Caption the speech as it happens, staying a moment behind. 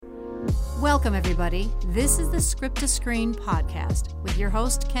Welcome, everybody. This is the Script to Screen podcast with your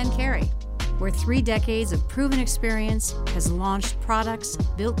host, Ken Carey, where 3 decades of proven experience has launched products,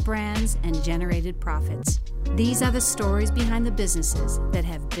 built brands, and generated profits. These are the stories behind the businesses that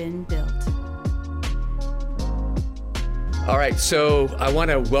have been built. All right, so I want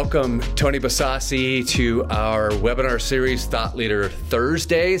to welcome Tony Besasie to our webinar series, Thought Leader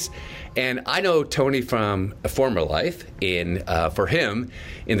Thursdays. And I know Tony from a former life for him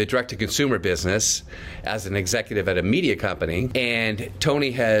in the direct-to-consumer business as an executive at a media company. And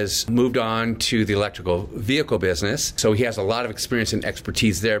Tony has moved on to the electrical vehicle business, so he has a lot of experience and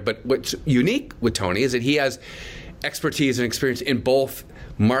expertise there. But what's unique with Tony is that he has expertise and experience in both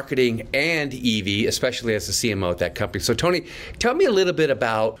marketing and EV, especially as the CMO at that company. So Tony, tell me a little bit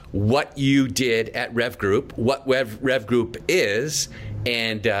about what you did at Rev Group, what Rev Group is,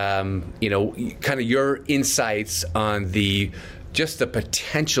 and kind of your insights on just the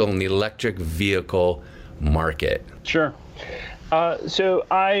potential in the electric vehicle market. Sure. So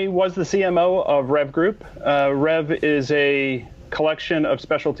I was the CMO of Rev Group. Rev is a collection of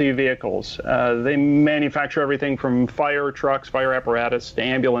specialty vehicles. They manufacture everything from fire trucks, fire apparatus, to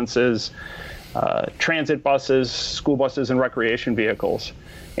ambulances, transit buses, school buses, and recreation vehicles.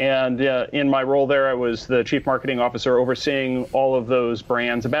 And in my role there, I was the chief marketing officer overseeing all of those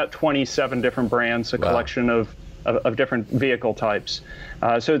brands, about 27 different brands, a collection of different vehicle types.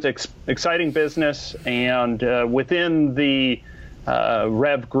 So it's an exciting business, and within the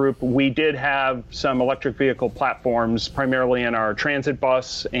Rev Group, we did have some electric vehicle platforms, primarily in our transit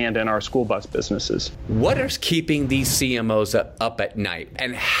bus and in our school bus businesses. What is keeping these CMOs up at night,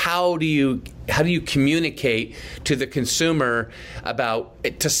 and how do you communicate to the consumer about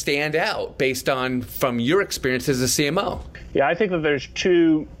it to stand out based on from your experience as a CMO? Yeah, I think that there's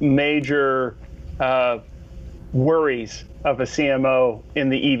 2 major worries of a CMO in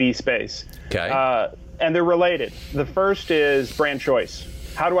the EV space. Okay. And they're related. The first is brand choice.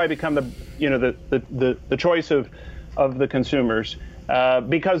 How do I become the choice of the consumers?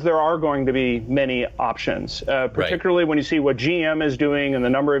 Because there are going to be many options, particularly when you see what GM is doing and the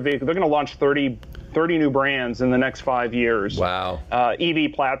number of vehicles. They're going to launch 30 new brands in the next 5 years. Wow.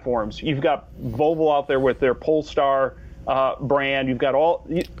 EV platforms. You've got Volvo out there with their Polestar brand. You've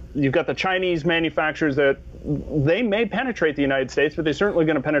got the Chinese manufacturers that they may penetrate the United States, but they're certainly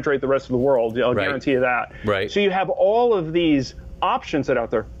going to penetrate the rest of the world. I'll guarantee you that. Right. So you have all of these options that are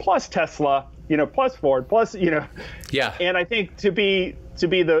out there, plus Tesla, plus Ford, plus, Yeah. And I think to be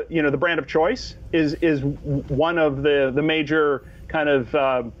the, the brand of choice is one of the major kind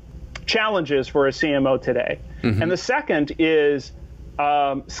of challenges for a CMO today. Mm-hmm. And the second is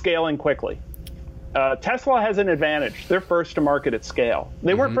scaling quickly. Tesla has an advantage. They're first to market at scale.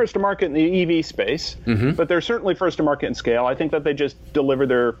 They weren't first to market in the EV space, but they're certainly first to market in scale. I think that they just delivered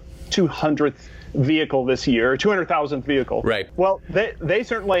their 200th vehicle this year, 200,000th vehicle. Right. Well, they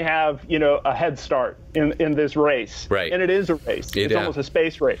certainly have, a head start in this race. Right. And it is a race. It's almost a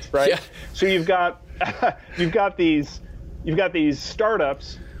space race, right? Yeah. So you've got these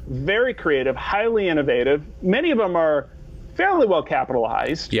startups, very creative, highly innovative. Many of them are fairly well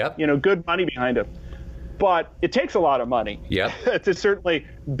capitalized. Yep. Good money behind them. But it takes a lot of money to certainly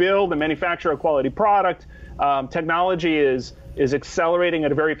build and manufacture a quality product. Technology is accelerating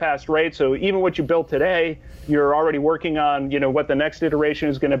at a very fast rate. So even what you built today, you're already working on, what the next iteration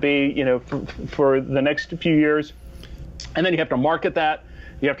is going to be, for the next few years. And then you have to market that.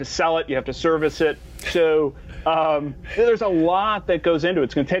 You have to sell it. You have to service it. So there's a lot that goes into it.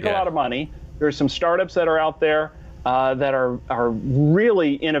 It's going to take a lot of money. There's some startups that are out there that are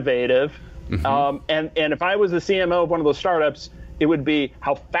really innovative. Mm-hmm. And if I was the CMO of one of those startups, it would be,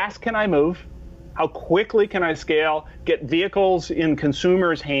 how fast can I move? How quickly can I scale, get vehicles in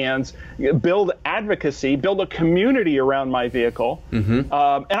consumers' hands, build advocacy, build a community around my vehicle? Mm-hmm.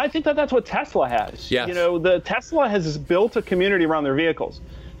 And I think that that's what Tesla has. Yes. The Tesla has built a community around their vehicles.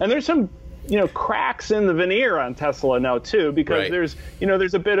 And there's some cracks in the veneer on Tesla now too, because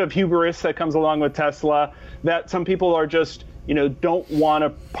there's a bit of hubris that comes along with Tesla, that some people are just don't want to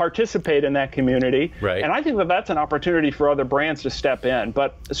participate in that community. Right. And I think that that's an opportunity for other brands to step in.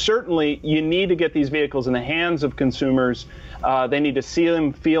 But certainly you need to get these vehicles in the hands of consumers. They need to see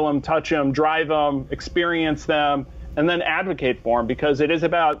them, feel them, touch them, drive them, experience them, and then advocate for them, because it is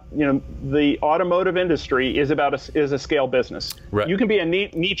about, the automotive industry is a scale business. Right. You can be a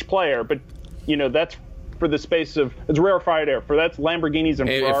niche player, but that's for the space of, it's rarefied air. That's Lamborghinis and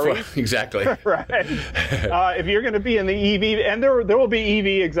Ferraris. Exactly. Right. If you're going to be in the EV, and there will be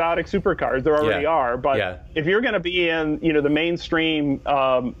EV exotic supercars, there already are, but if you're going to be in the mainstream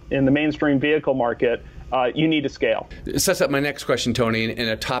vehicle market, you need to scale. It sets up my next question, Tony, and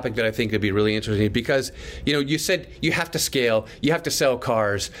a topic that I think would be really interesting because, you said you have to scale, you have to sell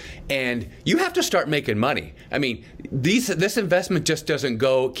cars, and you have to start making money. I mean, this investment just doesn't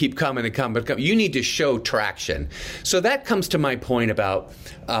keep coming and coming. You need to show traction. So that comes to my point about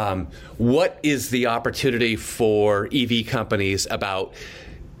what is the opportunity for EV companies about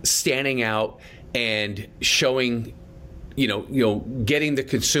standing out and showing, getting the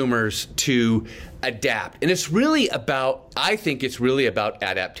consumers to adapt. And I think it's really about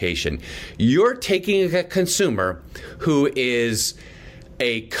adaptation. You're taking a consumer who is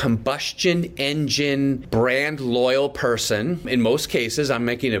a combustion engine brand loyal person, in most cases, I'm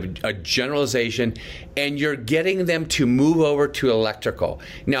making a generalization, and you're getting them to move over to electrical.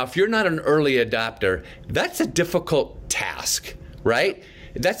 Now, if you're not an early adopter, that's a difficult task, right?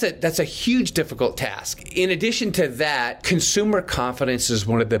 That's a huge, difficult task. In addition to that, consumer confidence is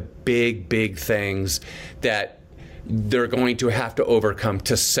one of the big things that they're going to have to overcome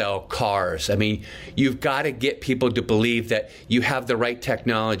to sell cars. I mean, you've got to get people to believe that you have the right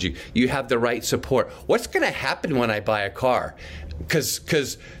technology, you have the right support. What's going to happen when I buy a car?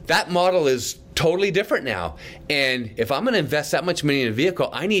 Because that model is totally different now. And if I'm going to invest that much money in a vehicle,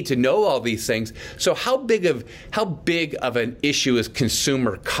 I need to know all these things. So how big of an issue is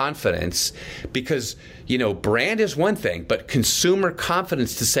consumer confidence? Because, brand is one thing, but consumer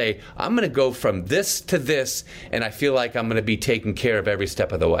confidence to say, I'm going to go from this to this, and I feel like I'm going to be taken care of every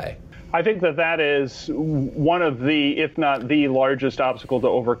step of the way. I think that is one of the, if not the largest obstacle to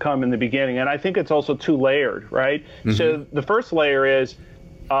overcome in the beginning. And I think it's also two layered, right? Mm-hmm. So the first layer is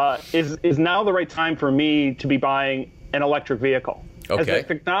now the right time for me to be buying an electric vehicle? Okay. Has the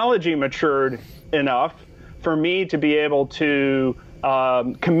technology matured enough for me to be able to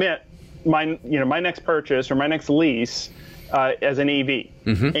commit my next purchase or my next lease as an EV?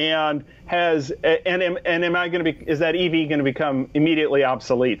 Mm-hmm. And is that EV going to become immediately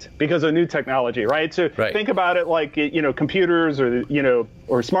obsolete because of new technology, right? So Think about it like, computers or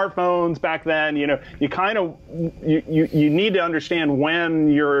smartphones back then, you need to understand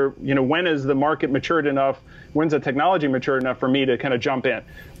when when is the market matured enough, when's the technology matured enough for me to kind of jump in.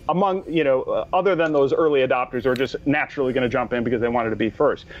 Among, other than those early adopters who are just naturally going to jump in because they wanted to be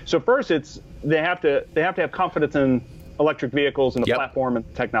first. So first they have to have confidence in electric vehicles and the platform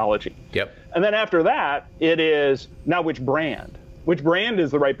and technology. Yep. And then after that, it is now which brand is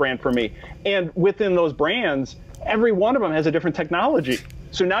the right brand for me? And within those brands, every one of them has a different technology.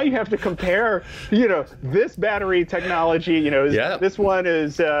 So now you have to compare, this battery technology, this one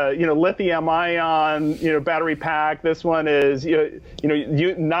is, lithium ion, battery pack. This one is,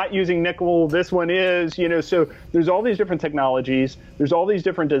 not using nickel. This one is, so there's all these different technologies. There's all these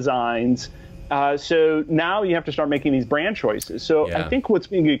different designs. So now you have to start making these brand choices. So I think what's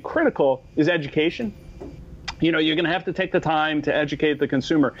going to be critical is education. You're going to have to take the time to educate the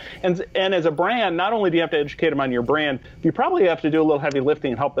consumer. And as a brand, not only do you have to educate them on your brand, you probably have to do a little heavy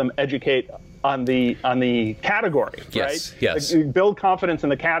lifting and help them educate on the category, right? Yes. Build confidence in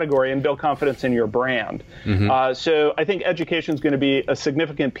the category and build confidence in your brand. Mm-hmm. So I think education is going to be a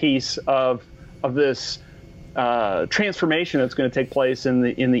significant piece of this transformation that's going to take place in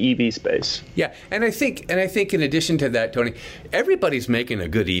the EV space. Yeah, and I think in addition to that, Tony, everybody's making a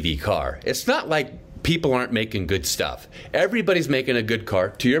good EV car. It's not like people aren't making good stuff. Everybody's making a good car.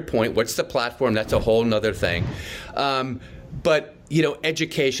 To your point, what's the platform? That's a whole nother thing. But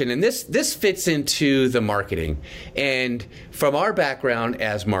education, and this fits into the marketing. And from our background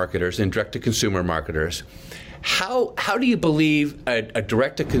as marketers and direct-to-consumer marketers, how do you believe a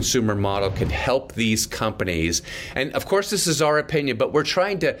direct-to-consumer model can help these companies? And of course, this is our opinion, but we're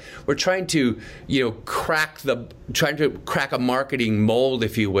trying to crack a marketing mold,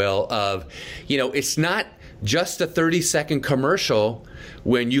 if you will, of it's not just a 30-second commercial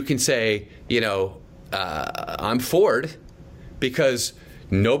when you can say I'm Ford, because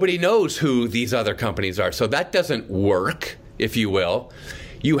nobody knows who these other companies are. So that doesn't work, if you will.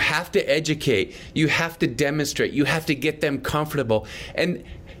 You have to educate, you have to demonstrate, you have to get them comfortable. And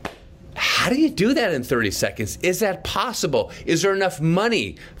how do you do that in 30 seconds? Is that possible? Is there enough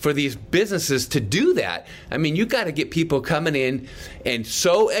money for these businesses to do that? I mean, you got to get people coming in and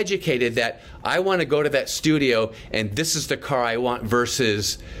so educated that I want to go to that studio and this is the car I want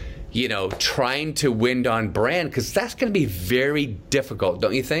versus, trying to win on brand, because that's going to be very difficult,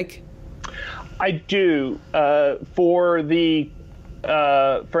 don't you think? I do. For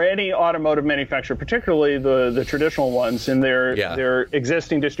any automotive manufacturer, particularly the traditional ones in their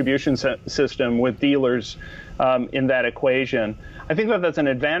existing distribution system with dealers in that equation, I think that's an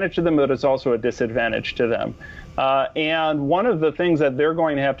advantage to them, but it's also a disadvantage to them. And one of the things that they're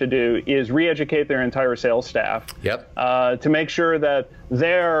going to have to do is re-educate their entire sales staff to make sure that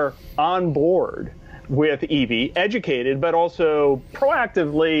they're on board with EV, educated, but also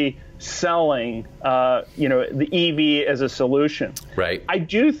proactively selling, the EV as a solution. Right. I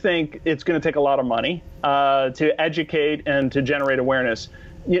do think it's going to take a lot of money to educate and to generate awareness.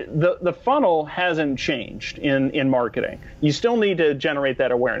 The funnel hasn't changed in marketing. You still need to generate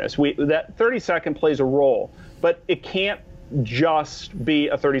that awareness. That 30-second plays a role, but it can't just be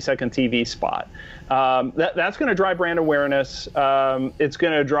a 30-second TV spot. That's going to drive brand awareness. It's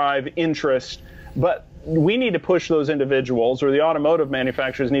going to drive interest, but we need to push those individuals, or the automotive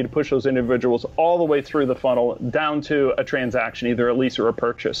manufacturers need to push those individuals all the way through the funnel down to a transaction, either a lease or a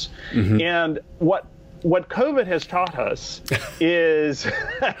purchase. Mm-hmm. And what COVID has taught us is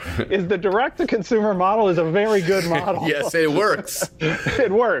the direct-to-consumer model is a very good model. Yes, it works.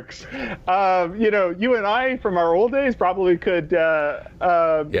 It works. You and I from our old days probably could,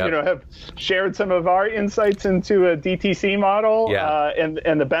 have shared some of our insights into a DTC model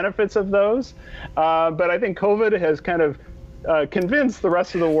and the benefits of those. But I think COVID has kind of convince the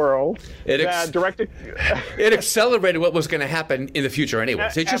rest of the world that it accelerated what was going to happen in the future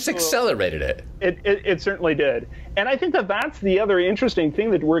anyways. It just accelerated it. It certainly did. And I think that's the other interesting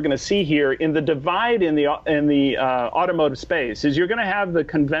thing that we're going to see here in the divide in the automotive space is you're going to have the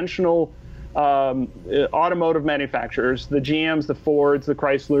conventional automotive manufacturers, the GMs, the Fords, the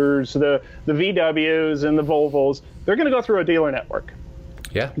Chryslers, the VWs, and the Volvos. They're going to go through a dealer network.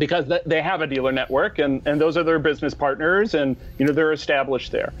 Yeah. Because they have a dealer network, and those are their business partners, and they're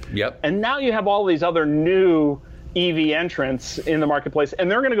established there. Yep. And now you have all these other new EV entrants in the marketplace,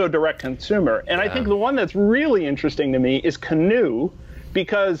 and they're going to go direct consumer. And I think the one that's really interesting to me is Canoo,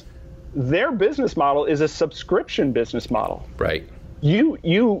 because their business model is a subscription business model. Right. You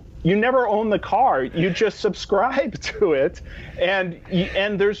never own the car; you just subscribe to it, and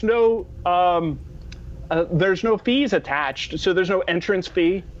there's no fees attached, so there's no entrance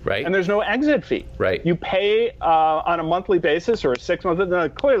fee, right, and there's no exit fee. Right. You pay on a monthly basis or a 6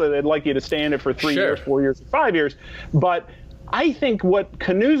 month. Clearly, they'd like you to stay in it for 3 years, 4 years, or 5 years. But I think what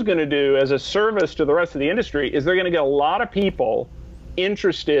Canoo's going to do as a service to the rest of the industry is they're going to get a lot of people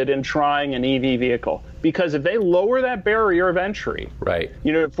interested in trying an EV vehicle, because if they lower that barrier of entry, right,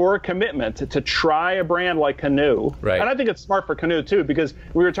 for a commitment to try a brand like Canoo, right, and I think it's smart for Canoo too, because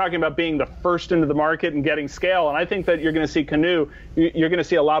we were talking about being the first into the market and getting scale, and I think that you're going to see Canoo, you're going to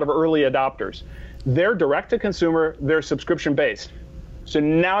see a lot of early adopters. They're direct to consumer, they're subscription based, so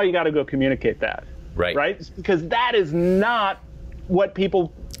now you got to go communicate that, right, because that is not what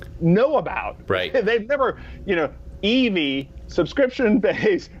people know about. Right. They've never, EV,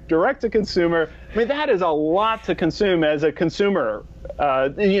 subscription-based, direct-to-consumer. I mean, that is a lot to consume as a consumer,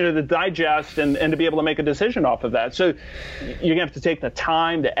 to digest and to be able to make a decision off of that. So you're going to have to take the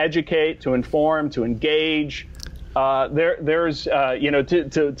time to educate, to inform, to engage. There's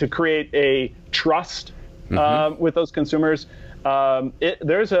to create a trust with those consumers.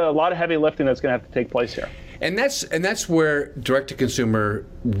 There's a lot of heavy lifting that's going to have to take place here. And that's where direct-to-consumer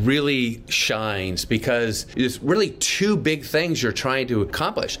really shines, because there's really two big things you're trying to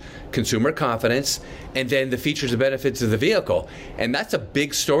accomplish: consumer confidence, and then the features and benefits of the vehicle. And that's a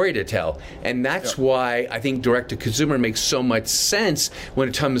big story to tell. And that's why I think direct-to-consumer makes so much sense when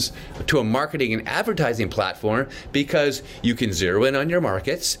it comes to a marketing and advertising platform, because you can zero in on your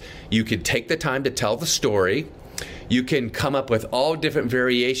markets, you can take the time to tell the story, you can come up with all different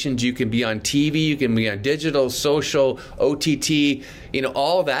variations. You can be on TV, you can be on digital, social, OTT,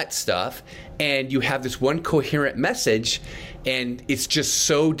 all that stuff. And you have this one coherent message, and it's just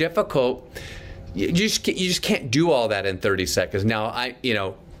so difficult. You just can't do all that in 30 seconds. Now,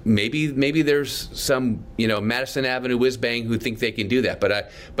 maybe there's some, Madison Avenue whiz-bang who think they can do that.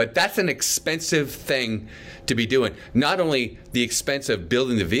 But that's an expensive thing to be doing. Not only the expense of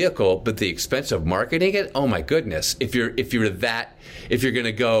building the vehicle, but the expense of marketing it. Oh my goodness! If you're going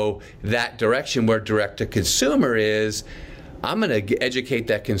to go that direction where direct to consumer is, I'm going to educate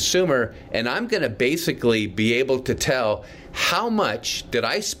that consumer, and I'm going to basically be able to tell how much did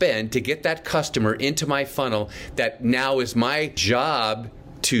I spend to get that customer into my funnel. That now is my job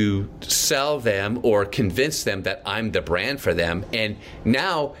to sell them or convince them that I'm the brand for them. And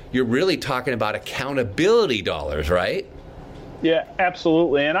now you're really talking about accountability dollars, right? Yeah,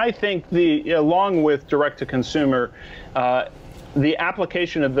 absolutely. And I think along with direct to consumer, the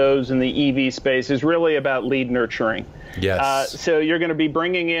application of those in the EV space is really about lead nurturing. Yes. So you're going to be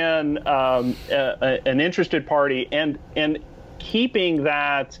bringing in an interested party and keeping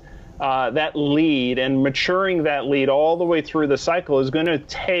that that lead and maturing that lead all the way through the cycle is going to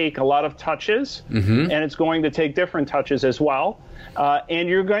take a lot of touches, and it's going to take different touches as well. And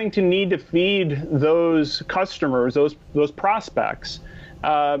you're going to need to feed those customers, those prospects,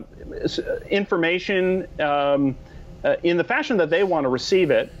 information in the fashion that they want to receive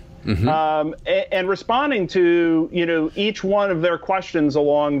it, and responding to each one of their questions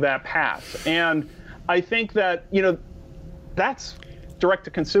along that path. And I think that that's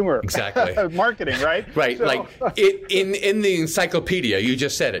direct-to-consumer marketing, right? Right. So, like in the encyclopedia, you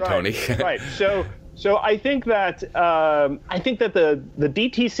just said it, Tony. Right. So I think that the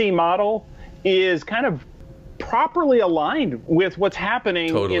DTC model is kind of properly aligned with what's happening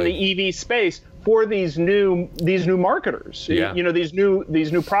in the EV space for these new marketers. Yeah. These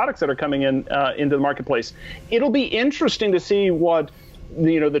new products that are coming into the marketplace. It'll be interesting to see what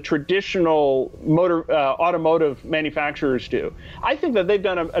the traditional automotive manufacturers do. I think that they've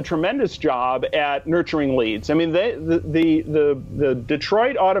done a tremendous job at nurturing leads. I mean, the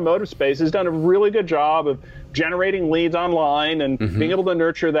Detroit automotive space has done a really good job of generating leads online and being able to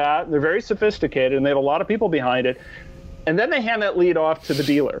nurture that. They're very sophisticated and they have a lot of people behind it. And then they hand that lead off to the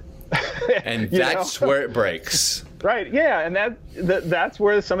dealer. And that's where it breaks. Right. Yeah. And that's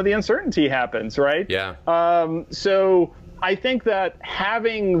where some of the uncertainty happens. Right. Yeah. So I think that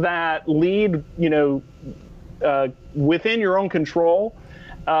having that lead, within your own control,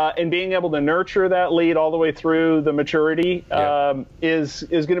 and being able to nurture that lead all the way through the maturity is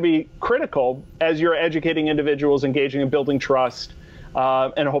going to be critical as you're educating individuals, engaging and building trust,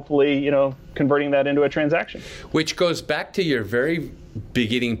 and hopefully, converting that into a transaction. Which goes back to your very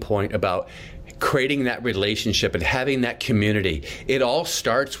beginning point about creating that relationship and having that community. It all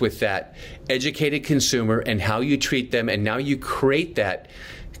starts with that educated consumer and how you treat them, and now you create that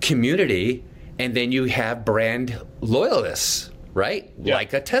community, and then you have brand loyalists, right? Yeah.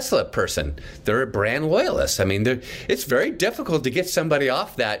 Like a Tesla person. They're a brand loyalist. I mean, it's very difficult to get somebody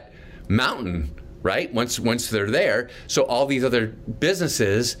off that mountain, right? Once they're there. So all these other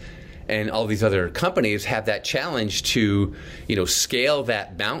businesses and all these other companies have that challenge to, scale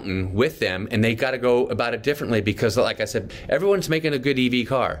that mountain with them, and they got to go about it differently because, like I said, everyone's making a good EV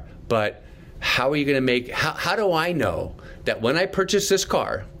car, but how are you going to how do I know that when I purchase this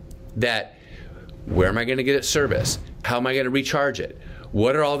car, that where am I going to get it serviced? How am I going to recharge it?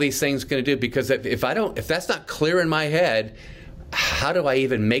 What are all these things going to do? Because if that's not clear in my head, how do I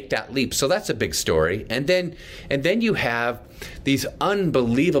even make that leap? So that's a big story. And then you have these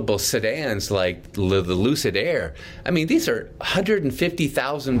unbelievable sedans like the Lucid Air. I mean, these are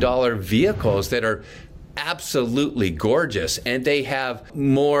 $150,000 vehicles that are absolutely gorgeous, and they have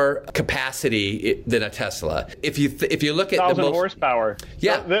more capacity than a Tesla. If you look at 1,000 horsepower.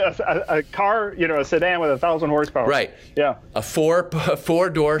 Yeah, a car, a sedan with 1,000 horsepower. Right. Yeah. A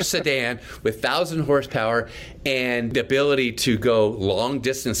four-door sedan with 1,000 horsepower and the ability to go long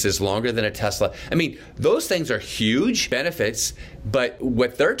distances, longer than a Tesla. I mean, those things are huge benefits. But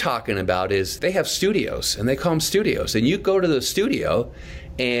what they're talking about is they have studios, and they call them studios. And you go to the studio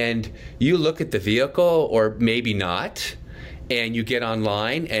and you look at the vehicle, or maybe not, and you get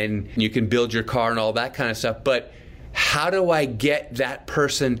online and you can build your car and all that kind of stuff. But how do I get that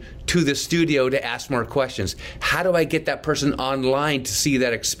person to the studio to ask more questions? How do I get that person online to see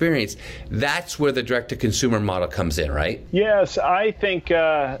that experience? That's where the direct-to-consumer model comes in, right? Yes, I think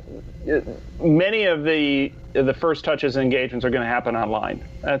many of the first touches and engagements are going to happen online.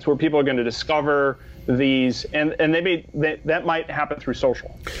 That's where people are going to discover these, and that might happen through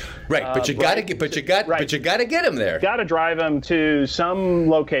social. Right, but you got to get them there. Got to drive them to some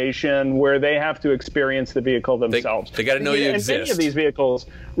location where they have to experience the vehicle themselves. They got to know you exist. And many of these vehicles,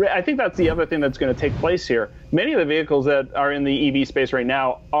 I think that's the other thing that's going to take place here. Many of the vehicles that are in the EV space right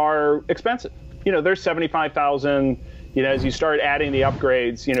now are expensive. They're $75,000. As you start adding the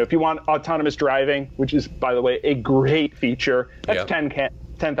upgrades, if you want autonomous driving, which is, by the way, a great feature, that's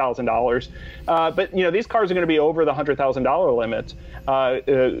 $10,000. But these cars are going to be over the $100,000 limit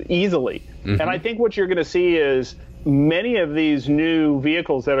easily. And I think what you're going to see is many of these new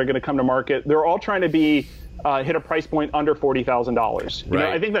vehicles that are going to come to market, they're all trying to be hit a price point under $40,000. Right.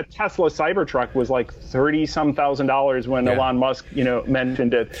 I think the Tesla Cybertruck was like $30-some thousand when Elon Musk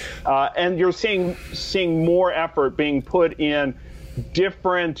mentioned it. And you're seeing more effort being put in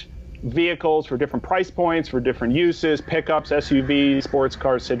different vehicles for different price points, for different uses, pickups, SUVs, sports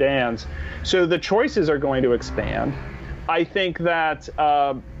cars, sedans. So the choices are going to expand. I think that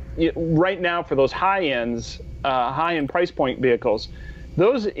right now for those high-end price point vehicles,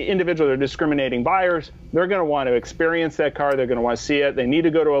 those individuals are discriminating buyers. They're going to want to experience that car. They're going to want to see it. They need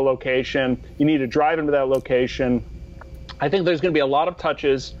to go to a location. You need to drive into that location. I think there's going to be a lot of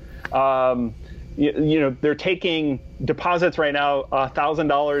touches They're taking deposits right now,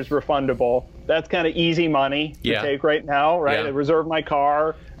 $1,000 refundable. That's kind of easy money to take right now, right? I reserve my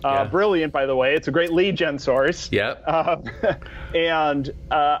car. Brilliant, by the way. It's a great lead gen source. And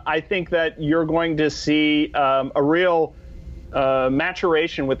I think that you're going to see a real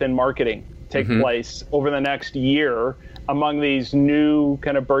maturation within marketing take place over the next year among these new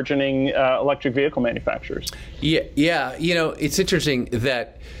kind of burgeoning electric vehicle manufacturers. Yeah. It's interesting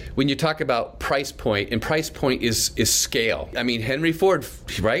that when you talk about price point, and price point is scale. I mean, Henry Ford,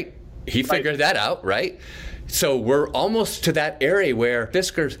 right? He figured that out, right? So we're almost to that area where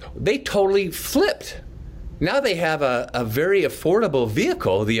Fiskars, they totally flipped. Now they have a very affordable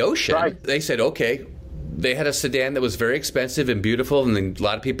vehicle, the Ocean. They said, okay, they had a sedan that was very expensive and beautiful, and then a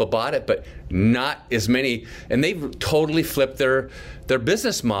lot of people bought it, but not as many. And they've totally flipped their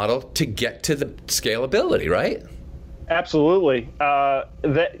business model to get to the scalability, right? Absolutely.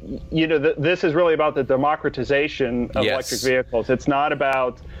 This is really about the democratization of electric vehicles. It's not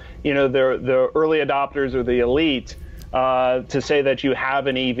about the early adopters or the elite to say that you have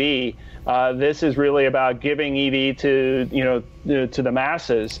an EV. This is really about giving EV to the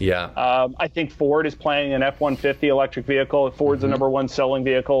masses. I think Ford is planning an F-150 electric vehicle. Ford's the number one selling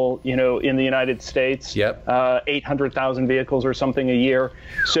vehicle, in the United States. 800,000 vehicles or something a year.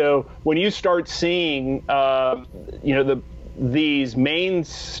 So when you start seeing, these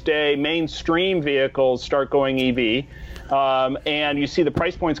mainstream vehicles start going EV, and you see the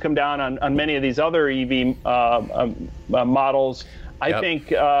price points come down on many of these other EV models. I think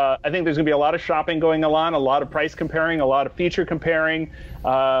there's going to be a lot of shopping going on, a lot of price comparing, a lot of feature comparing,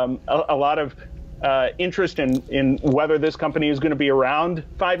 a lot of interest in whether this company is going to be around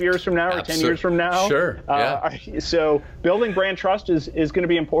 5 years from now or 10 years from now. So building brand trust is going to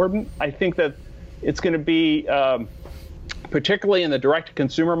be important. I think that it's going to be, particularly in the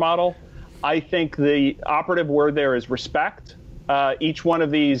direct-to-consumer model, I think the operative word there is respect. Each one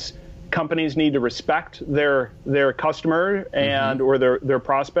of these companies need to respect their customer and or their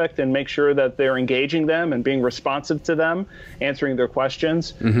prospect, and make sure that they're engaging them and being responsive to them, answering their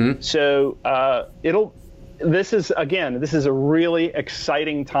questions. So this is a really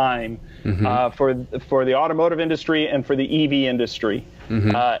exciting time for the automotive industry and for the EV industry,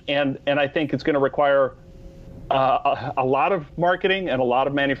 and I think it's going to require a lot of marketing and a lot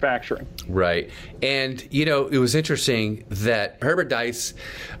of manufacturing. Right. And, it was interesting that Herbert Diess,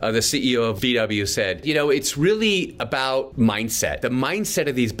 the CEO of VW, said, it's really about mindset, the mindset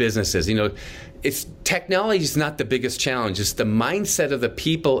of these businesses. It's technology is not the biggest challenge. It's the mindset of the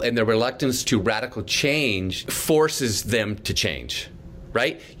people, and the reluctance to radical change forces them to change,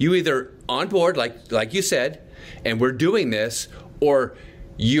 right? You either on board, like you said, and we're doing this, or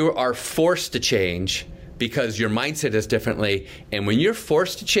you are forced to change because your mindset is differently. And when you're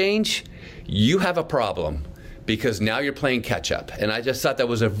forced to change, you have a problem, because now you're playing catch up. And I just thought that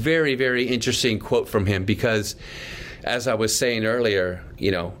was a very, very interesting quote from him, because as I was saying earlier,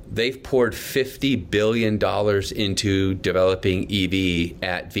 they've poured $50 billion into developing EV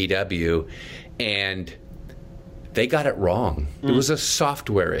at VW, and they got it wrong. It was a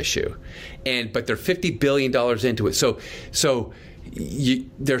software issue, but they're $50 billion into it. So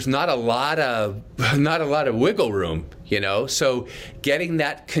there's not a lot of wiggle room, So getting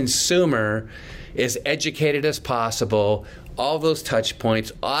that consumer as educated as possible, all those touch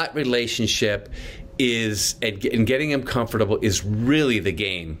points, relationship and getting them comfortable is really the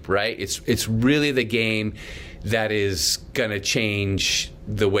game, right? It's really the game that is going to change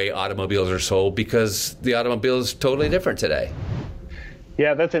the way automobiles are sold, because the automobile is totally different today.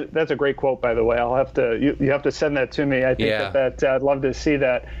 Yeah, that's a great quote, by the way. I'll have to you have to send that to me. I think that I'd love to see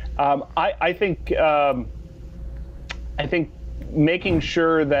that. I think making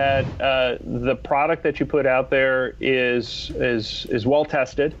sure that the product that you put out there is well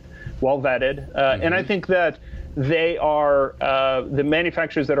tested, well vetted, and I think that they are the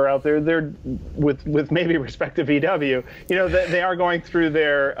manufacturers that are out there. They're with maybe respect to VW. They are going through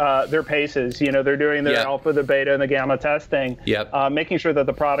their paces. They're doing their alpha, the beta, and the gamma testing. Making sure that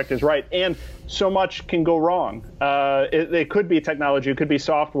the product is right. And so much can go wrong. It could be technology, it could be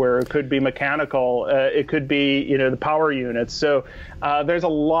software, it could be mechanical, it could be the power units. So there's a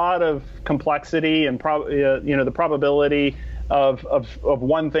lot of complexity, and the probability of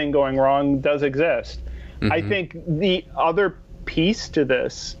one thing going wrong does exist. I think the other piece to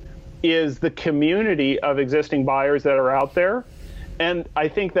this is the community of existing buyers that are out there. And I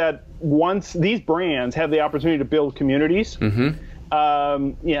think that once these brands have the opportunity to build communities,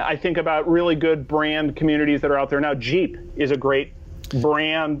 I think about really good brand communities that are out there now. Jeep is a great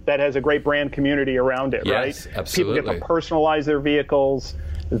brand that has a great brand community around it, right? Absolutely. People get to personalize their vehicles.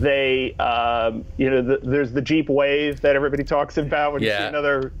 They, there's the Jeep wave that everybody talks about when you see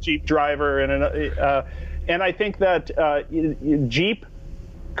another Jeep driver, and I think that Jeep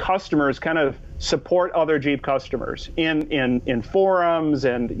customers kind of support other Jeep customers in forums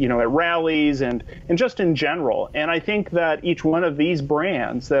and at rallies and just in general. And I think that each one of these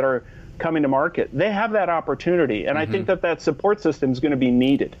brands that are coming to market, they have that opportunity, and I think that support system is going to be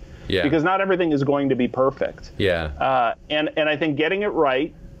needed. Yeah. Because not everything is going to be perfect. Yeah. And I think getting it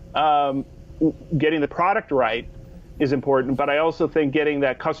right, getting the product right is important, but I also think getting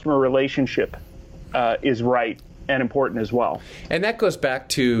that customer relationship is right and important as well. And that goes back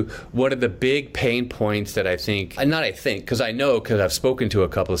to one of the big pain points that I think, because I know, because I've spoken to a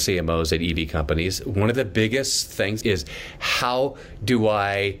couple of CMOs at EV companies, one of the biggest things is, how do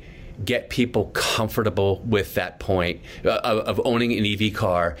I get people comfortable with that point of owning an EV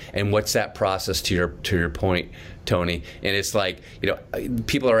car, and what's that process, to your point, Tony? And it's like,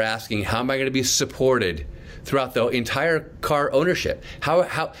 people are asking, how am I going to be supported throughout the entire car ownership?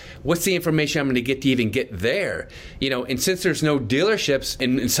 What's the information I'm going to get to even get there? And since there's no dealerships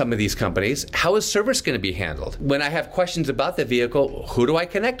in some of these companies, how is service going to be handled? When I have questions about the vehicle, who do I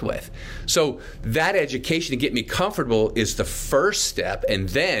connect with? So that education to get me comfortable is the first step, and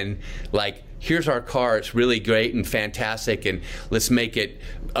then here's our car, it's really great and fantastic, and let's make it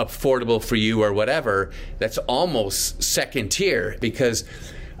affordable for you or whatever. That's almost second tier, because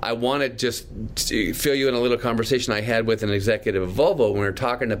I want to just fill you in a little conversation I had with an executive of Volvo when we were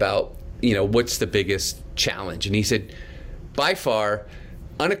talking about, what's the biggest challenge? And he said, by far,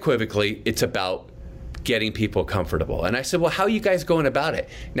 unequivocally, it's about getting people comfortable. And I said, well, how are you guys going about it?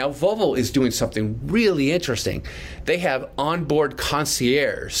 Now, Volvo is doing something really interesting. They have onboard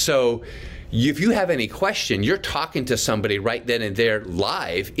concierge. So if you have any question, you're talking to somebody right then and there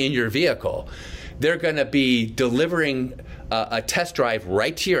live in your vehicle. They're going to be delivering a test drive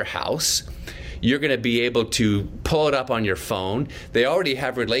right to your house. You're going to be able to pull it up on your phone. They already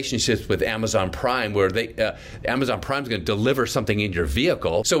have relationships with Amazon Prime, where Amazon Prime is going to deliver something in your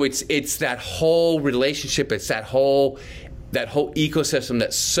vehicle. So it's that whole relationship. It's that whole ecosystem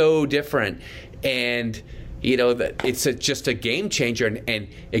that's so different, and that it's just a game changer. And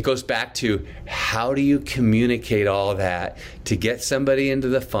it goes back to, how do you communicate all that to get somebody into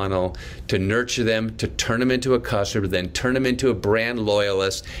the funnel, to nurture them, to turn them into a customer, then turn them into a brand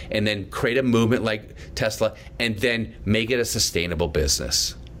loyalist, and then create a movement like Tesla, and then make it a sustainable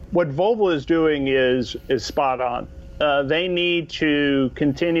business. What Volvo is doing is spot on. They need to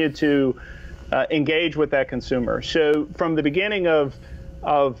continue to engage with that consumer. So from the beginning of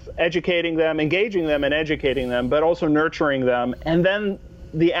educating them, engaging them and educating them, but also nurturing them, and then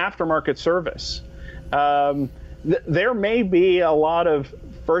the aftermarket service. There may be a lot of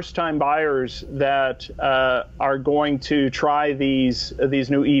first-time buyers that are going to try these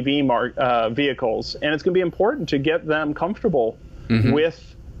new EV vehicles, and it's going to be important to get them comfortable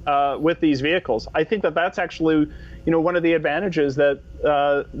with these vehicles. I think that's actually one of the advantages that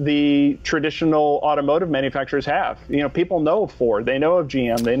the traditional automotive manufacturers have. People know of Ford, they know of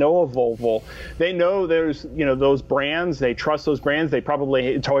GM, they know of Volvo, they know there's those brands, they trust those brands, they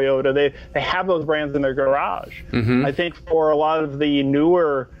probably Toyota, they have those brands in their garage. I think for a lot of the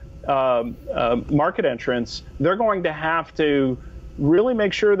newer market entrants, they're going to have to really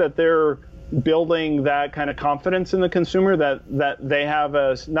make sure that they're building that kind of confidence in the consumer, that they have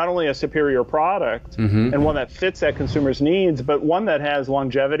not only a superior product and one that fits that consumer's needs, but one that has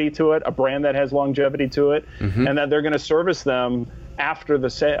longevity to it, a brand that has longevity to it, and that they're going to service them after the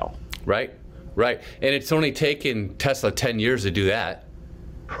sale. Right. And it's only taken Tesla 10 years to do that.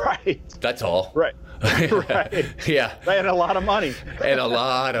 Right. That's all. Right. Right. Yeah. They had a lot of money. A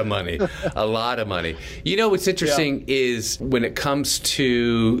lot of money. What's interesting is, when it comes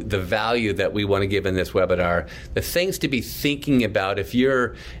to the value that we want to give in this webinar, the things to be thinking about if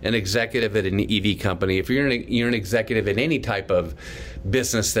you're an executive at an EV company, if you're an executive in any type of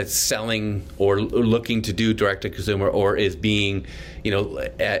business that's selling or looking to do direct to consumer, or is being,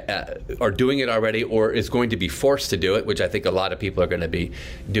 or doing it already, or is going to be forced to do it, which I think a lot of people are going to be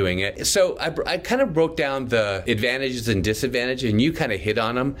doing it. So I kind of broke down the advantages and disadvantages, and you kind of hit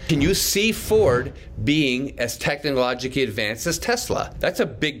on them. Can you see Ford being as technologically advanced as Tesla? That's a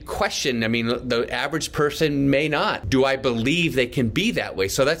big question. I mean, the average person may not. Do I believe they can be that way?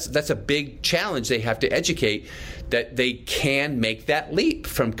 So that's a big challenge they have to educate, that they can make that leap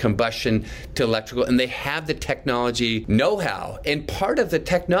from combustion to electrical, and they have the technology know-how. And part of the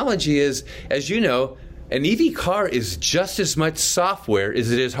technology is, as you know, an EV car is just as much software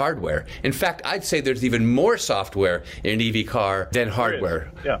as it is hardware. In fact, I'd say there's even more software in an EV car than hardware.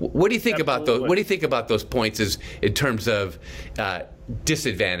 Yeah. What do you think about those? What do you think about those points in terms of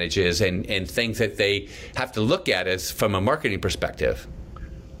disadvantages and things that they have to look at as from a marketing perspective?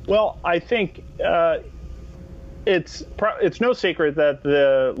 Well, I think it's no secret that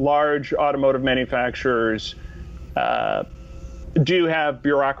the large automotive manufacturers do have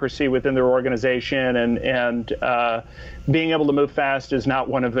bureaucracy within their organization, and being able to move fast is not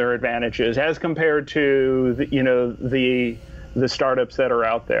one of their advantages as compared to the startups that are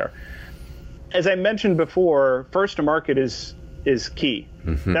out there. As I mentioned before, first to market is key.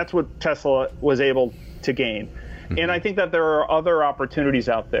 Mm-hmm. That's what Tesla was able to gain. Mm-hmm. And I think that there are other opportunities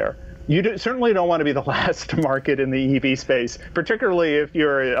out there. You certainly don't want to be the last to market in the EV space, particularly if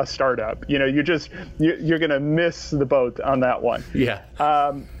you're a startup. You're going to miss the boat on that one. Yeah.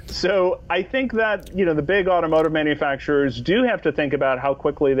 So I think that the big automotive manufacturers do have to think about how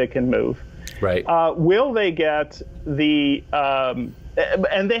quickly they can move. Right. Will they get the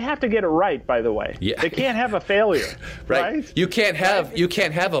and they have to get it right, by the way. Yeah. They can't have a failure. Right. You can't have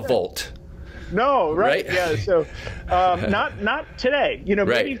a Volt. No, right? Right? Yeah, so not today.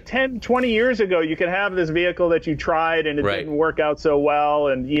 Maybe 10, 20 years ago, you could have this vehicle that you tried and it didn't work out so well,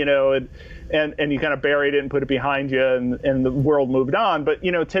 and you kind of buried it and put it behind you, and the world moved on. But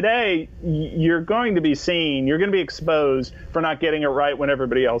today you're going to be seen, you're going to be exposed for not getting it right when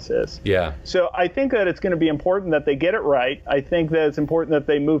everybody else is. Yeah. So I think that it's going to be important that they get it right. I think that it's important that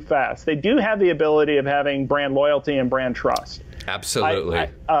they move fast. They do have the ability of having brand loyalty and brand trust. Absolutely.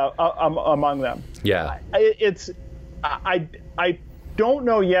 Among them. Yeah. I don't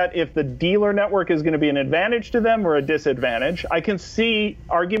know yet if the dealer network is going to be an advantage to them or a disadvantage. I can see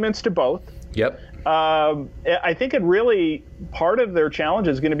arguments to both. Yep. I think part of their challenge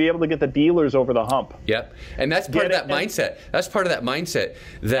is going to be able to get the dealers over the hump. Yep. And that's part of that mindset. That's part of that mindset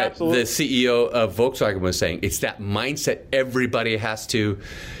that Absolutely. the CEO of Volkswagen was saying. It's that mindset everybody has to.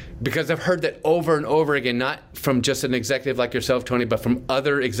 Because I've heard that over and over again, not from just an executive like yourself, Tony, but from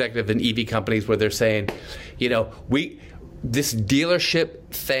other executives in EV companies where they're saying, this dealership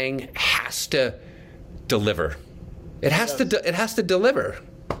thing has to deliver. It has to deliver.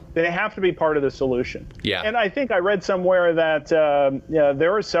 They have to be part of the solution. Yeah. And I think I read somewhere that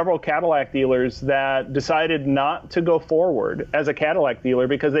there were several Cadillac dealers that decided not to go forward as a Cadillac dealer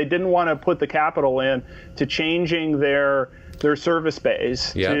because they didn't want to put the capital in to changing their service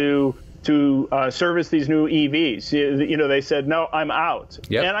base to service these new EVs. They said, no, I'm out.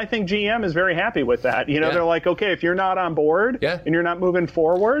 Yep. And I think GM is very happy with that. They're like, okay, if you're not on board and you're not moving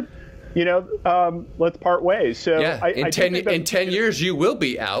forward, let's part ways. So in 10 years you will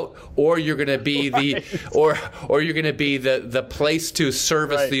be out, or you're going to be or you're going to be the place to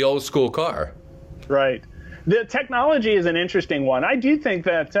service the old school car. Right. The technology is an interesting one. I do think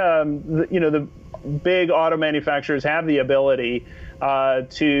that the big auto manufacturers have the ability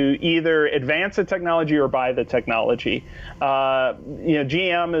to either advance the technology or buy the technology.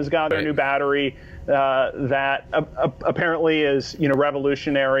 GM has got their new battery that apparently is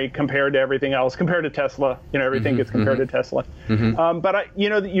revolutionary compared to everything else, compared to Tesla. Everything gets compared to Tesla. But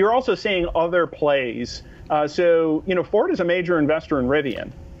you're also seeing other plays. So Ford is a major investor in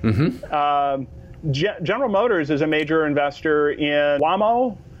Rivian. General Motors is a major investor in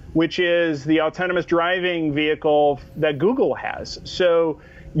Waymo, which is the autonomous driving vehicle that Google has. So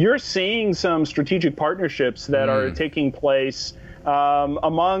you're seeing some strategic partnerships that are taking place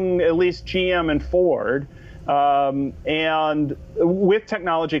among at least GM and Ford, and with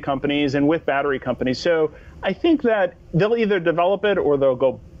technology companies and with battery companies. So I think that they'll either develop it or they'll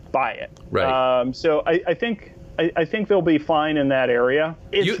go buy it. Right. So I think they'll be fine in that area.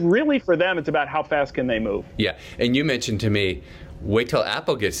 It's really for them, it's about how fast can they move. Yeah, and you mentioned to me, wait till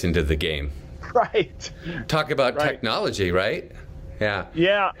Apple gets into the game. Right. Talk about technology, right? Yeah.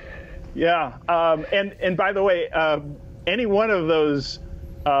 Yeah. And by the way, any one of those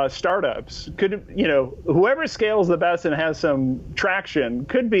startups could, whoever scales the best and has some traction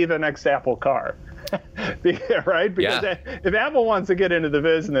could be the next Apple car. Right? Because if Apple wants to get into the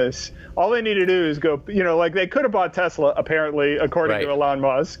business, all they need to do is go, they could have bought Tesla, apparently, according to Elon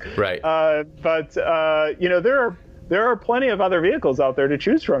Musk. Right. But there are plenty of other vehicles out there to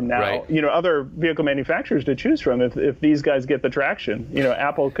choose from now. Right. Other vehicle manufacturers to choose from if these guys get the traction.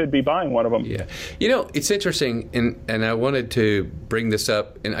 Apple could be buying one of them. Yeah. It's interesting, and I wanted to bring this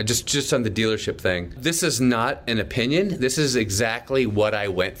up, and I just on the dealership thing. This is not an opinion. This is exactly what I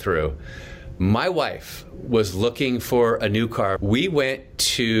went through. My wife was looking for a new car. We went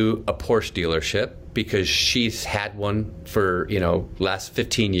to a Porsche dealership because she's had one for, last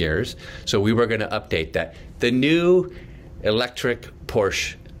 15 years. So we were going to update that. The new electric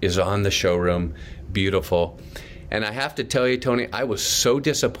Porsche is on the showroom. Beautiful. And I have to tell you, Tony, I was so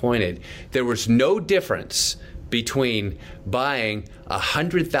disappointed. There was no difference between buying a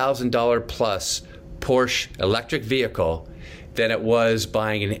 $100,000 plus Porsche electric vehicle than it was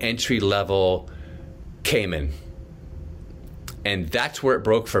buying an entry-level Cayman. And that's where it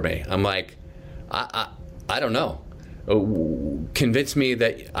broke for me. I'm like, I don't know. Convince me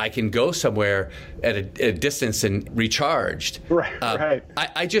that I can go somewhere at a distance and recharged. Right.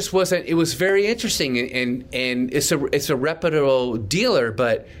 I just wasn't. It was very interesting, and it's a reputable dealer,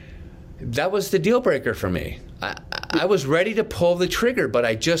 but that was the deal breaker for me. I was ready to pull the trigger, but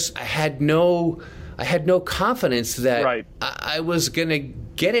I had no confidence that I was going to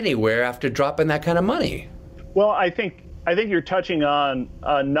get anywhere after dropping that kind of money. Well, I think you're touching on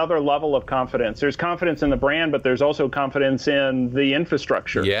another level of confidence. There's confidence in the brand, but there's also confidence in the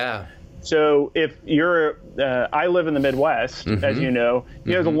infrastructure. Yeah. So if you're, I live in the Midwest, as you know,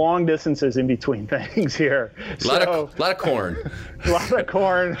 there's long distances in between things here. A lot of corn. A lot of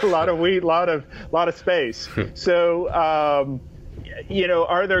corn, a lot of wheat, a lot of space. So,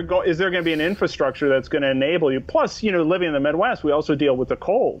 is there going to be an infrastructure that's going to enable you? Plus, living in the Midwest, we also deal with the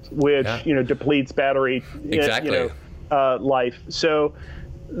cold, which, depletes battery. Exactly. Life. So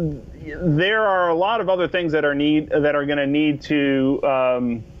there are a lot of other things that are going to need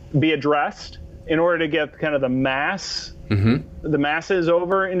to be addressed in order to get kind of the masses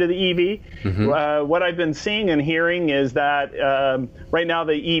over into the EV. What I've been seeing and hearing is that right now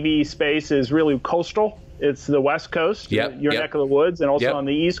the EV space is really coastal. It's the West Coast, your neck of the woods, and also on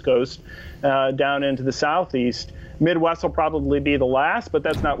the East Coast, down into the Southeast. Midwest will probably be the last, but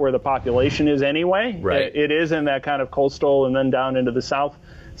that's not where the population is anyway. Right. It is in that kind of coastal and then down into the South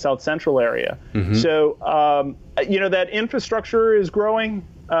Central area. So, that infrastructure is growing,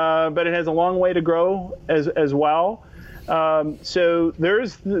 but it has a long way to grow as well. So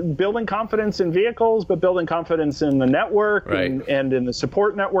there's building confidence in vehicles, but building confidence in the network and in the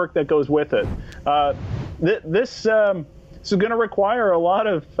support network that goes with it. This is going to require a lot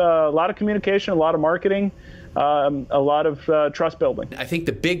of communication, a lot of marketing, a lot of trust building. I think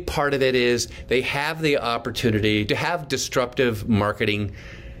the big part of it is they have the opportunity to have disruptive marketing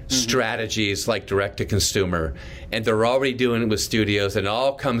strategies like direct to consumer, and they're already doing it with studios, and it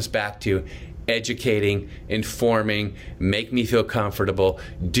all comes back to educating, informing, make me feel comfortable,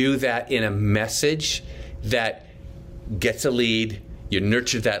 do that in a message that gets a lead, you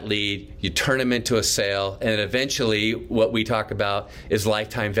nurture that lead, you turn them into a sale, and eventually what we talk about is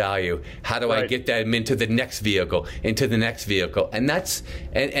lifetime value. How do I get them into the next vehicle, into the next vehicle? And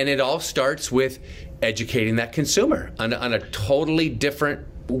it all starts with educating that consumer on a totally different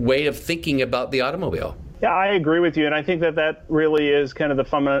way of thinking about the automobile. Yeah, I agree with you, and I think that really is kind of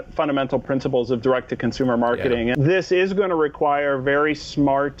the fundamental principles of direct-to-consumer marketing. Yeah. This is going to require very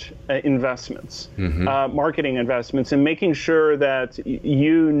smart investments, marketing investments, and making sure that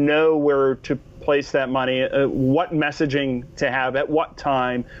you know where to place that money, what messaging to have at what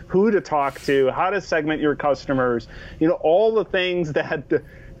time, who to talk to, how to segment your customers, all the things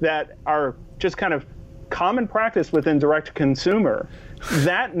that are just kind of common practice within direct-to-consumer.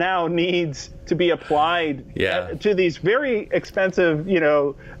 That now needs to be applied to these very expensive,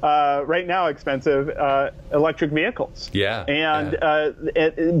 right now expensive electric vehicles.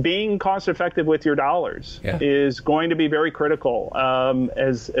 And being cost effective with your dollars is going to be very critical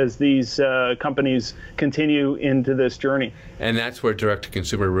as these companies continue into this journey. And that's where direct to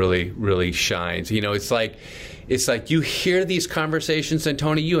consumer really, really shines. It's like you hear these conversations, and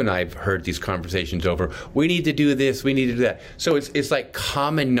Tony, you and I have heard these conversations over. We need to do this, we need to do that. So it's like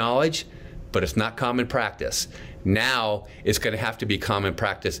common knowledge, but it's not common practice. Now it's going to have to be common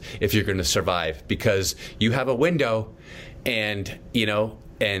practice if you're going to survive, because you have a window, and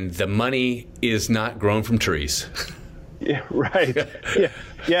and the money is not grown from trees. Yeah, right.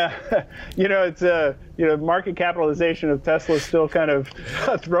 Yeah. It's market capitalization of Tesla still kind of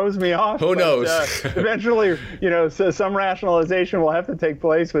throws me off. Who knows? Eventually, so some rationalization will have to take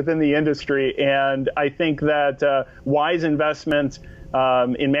place within the industry, and I think that wise investment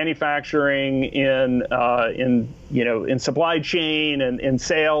in manufacturing, in supply chain, and in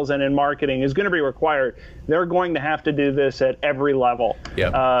sales and in marketing is going to be required. They're going to have to do this at every level,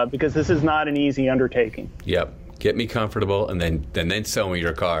 because this is not an easy undertaking. Yep. Get me comfortable, and then sell me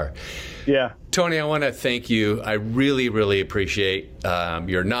your car. Yeah. Tony, I want to thank you. I really, really appreciate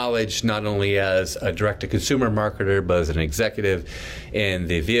your knowledge, not only as a direct-to-consumer marketer, but as an executive in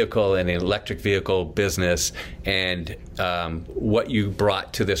the vehicle and electric vehicle business, and what you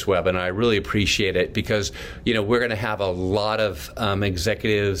brought to this webinar. I really appreciate it, because we're going to have a lot of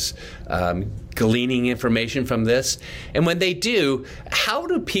executives gleaning information from this. And when they do, how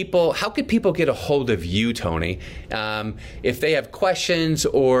could people get a hold of you, Tony, if they have questions,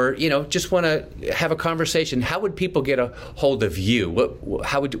 or just want to have a conversation, how would people get a hold of you?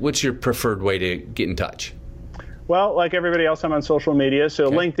 What's your preferred way to get in touch? Well, like everybody else, I'm on social media, so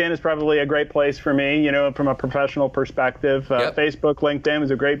okay. LinkedIn is probably a great place for me, from a professional perspective. Yep. Facebook, LinkedIn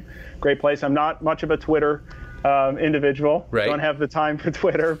is a great place. I'm not much of a Twitter individual. Right. Don't have the time for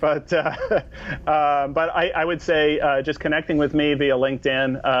Twitter, but I would say just connecting with me via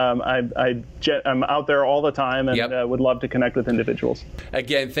LinkedIn. I'm out there all the time, and yep. Would love to connect with individuals.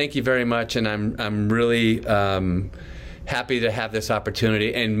 Again, thank you very much, and I'm really happy to have this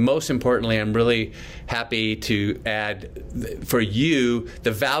opportunity, and most importantly, I'm really happy to add for you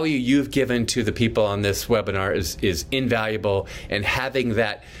the value you've given to the people on this webinar is invaluable, and having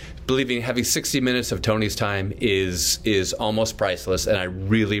 60 minutes of Tony's time is almost priceless, and I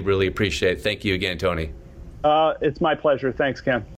really, really appreciate it. Thank you again, Tony. It's my pleasure. Thanks, Ken.